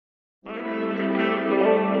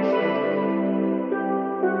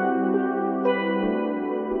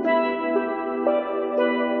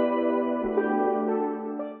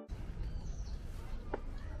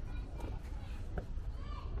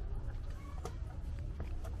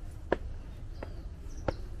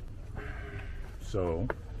So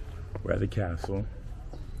we're at the castle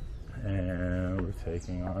and we're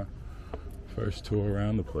taking our first tour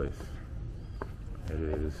around the place. It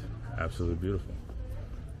is absolutely beautiful.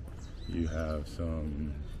 You have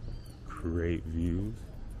some great views,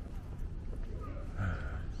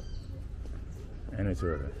 and it's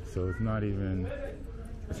early, so it's not even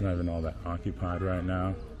all that occupied right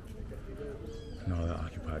now.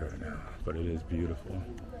 But it is beautiful.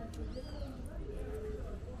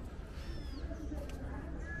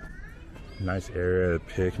 Nice area to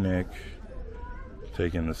picnic,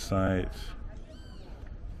 taking the sights.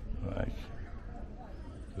 Like,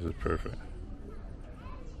 this is perfect.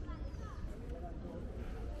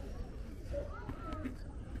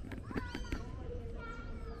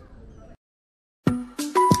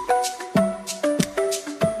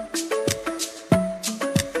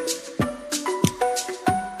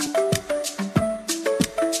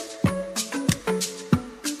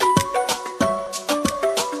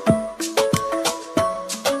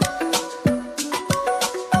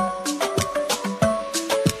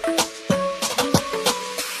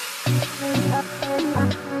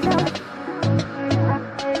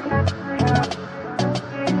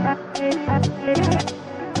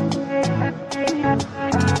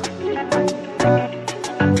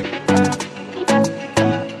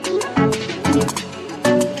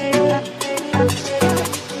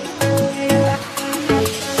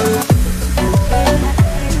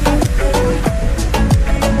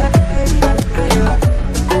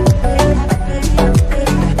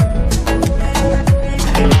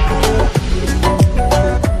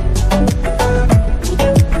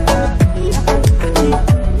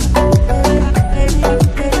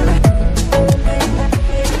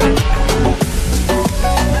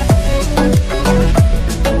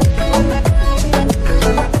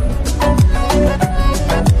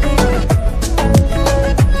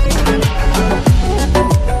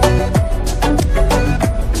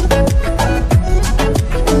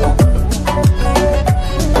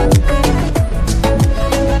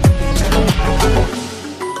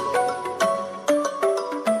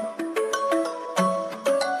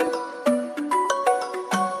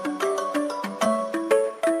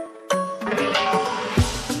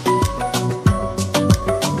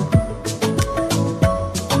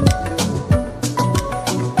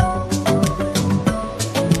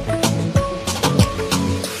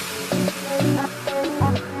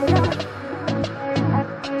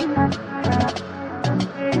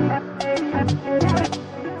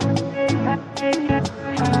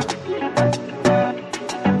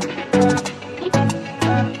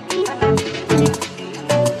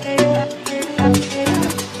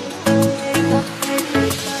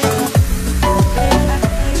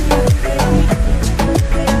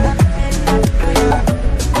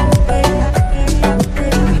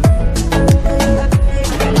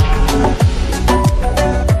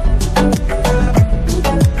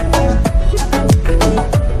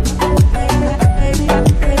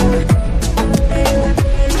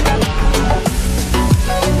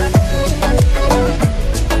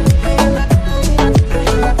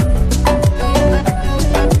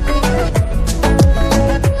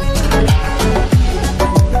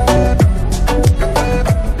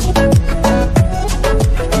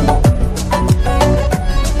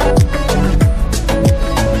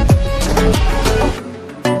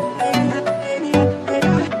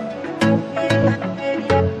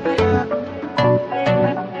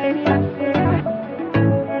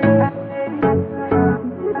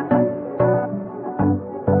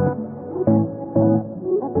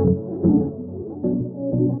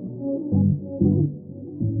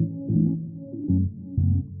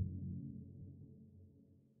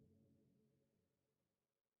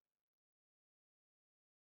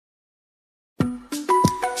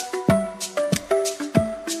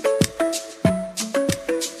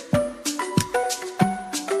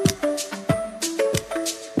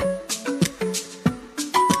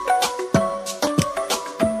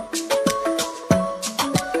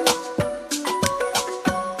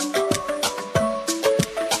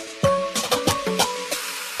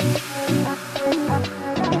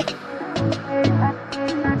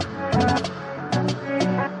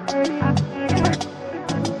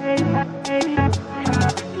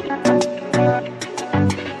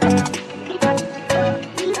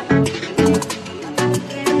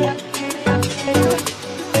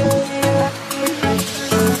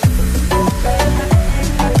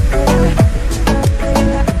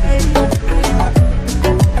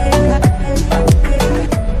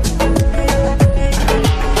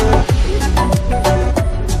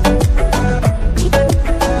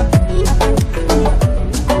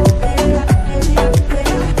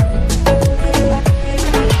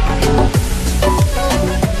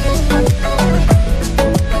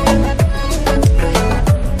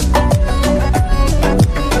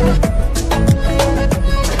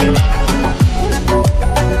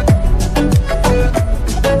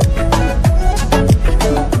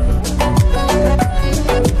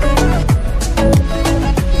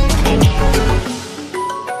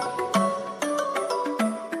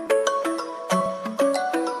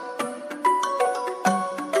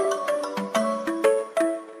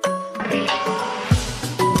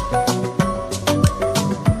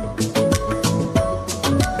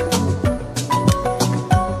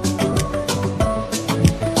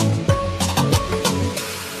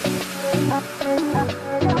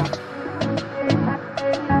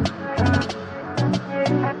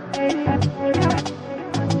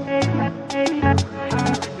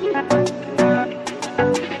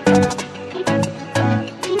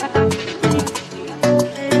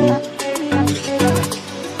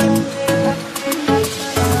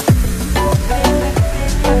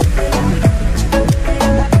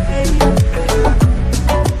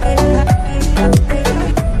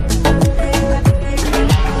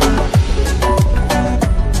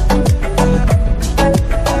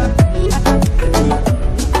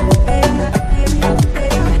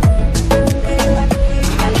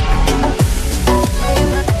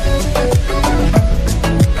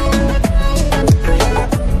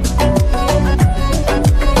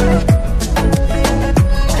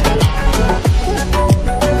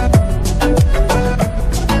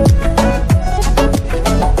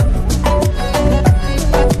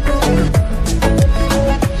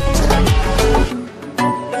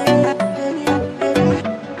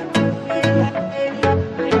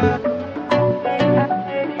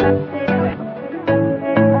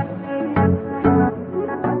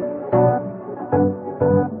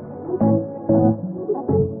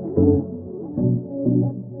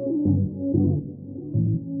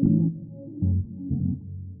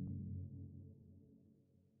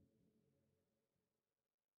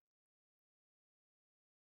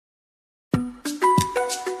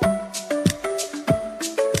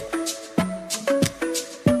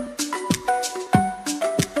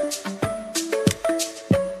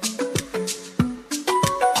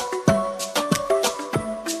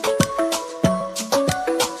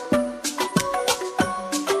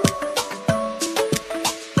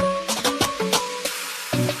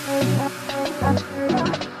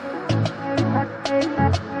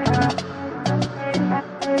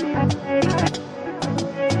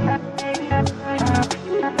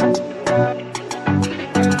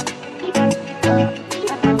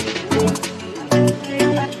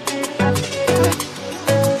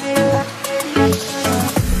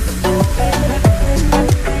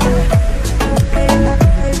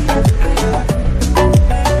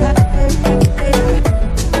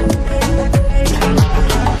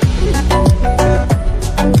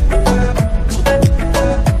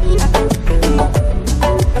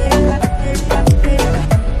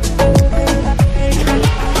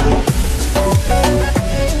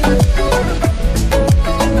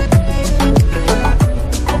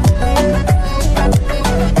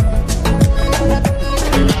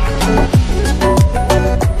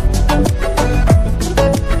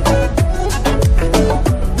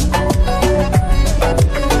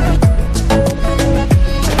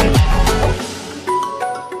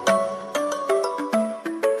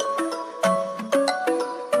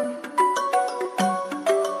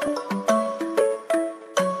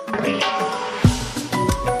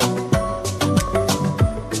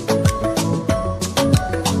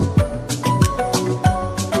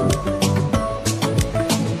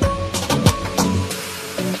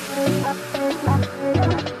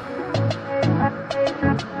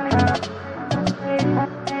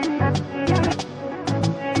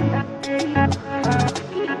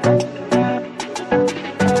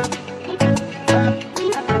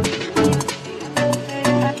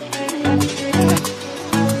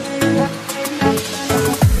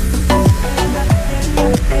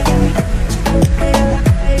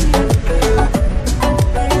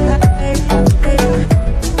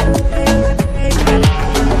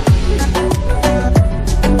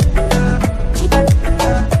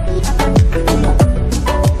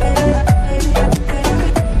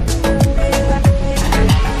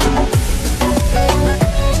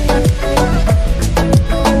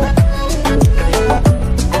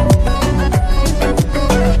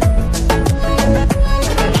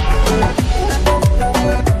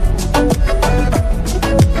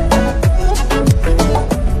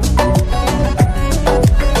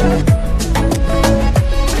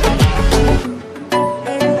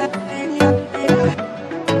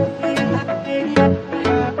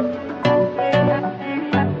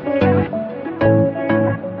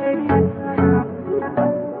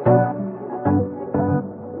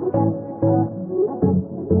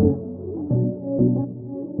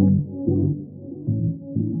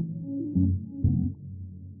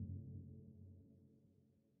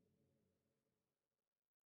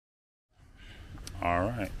 All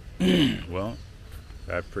right. Well,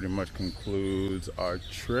 that pretty much concludes our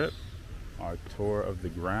trip, our tour of the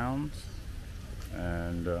grounds,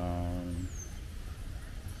 and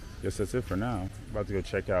guess that's it for now. About to go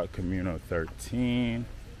check out Communo 13,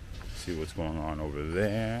 see what's going on over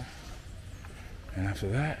there, and after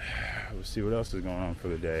that, we'll see what else is going on for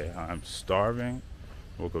the day. I'm starving.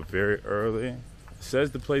 Woke up very early. It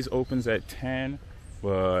says the place opens at 10,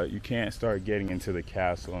 but you can't start getting into the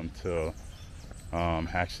castle until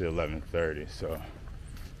actually 11:30. So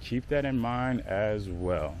keep that in mind as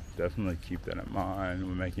well. Definitely keep that in mind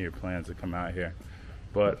when making your plans to come out here.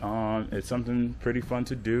 But it's something pretty fun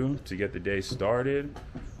to do to get the day started.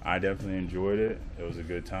 I definitely enjoyed it. It was a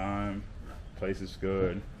good time. Place is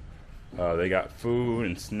good. They got food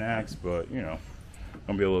and snacks, but you know,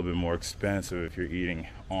 gonna be a little bit more expensive if you're eating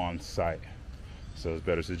on site. So it's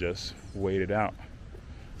better to just wait it out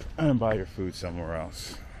and buy your food somewhere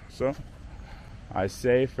else. So I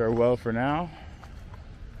say farewell for now,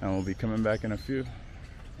 and we'll be coming back in a few.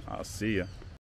 I'll see ya.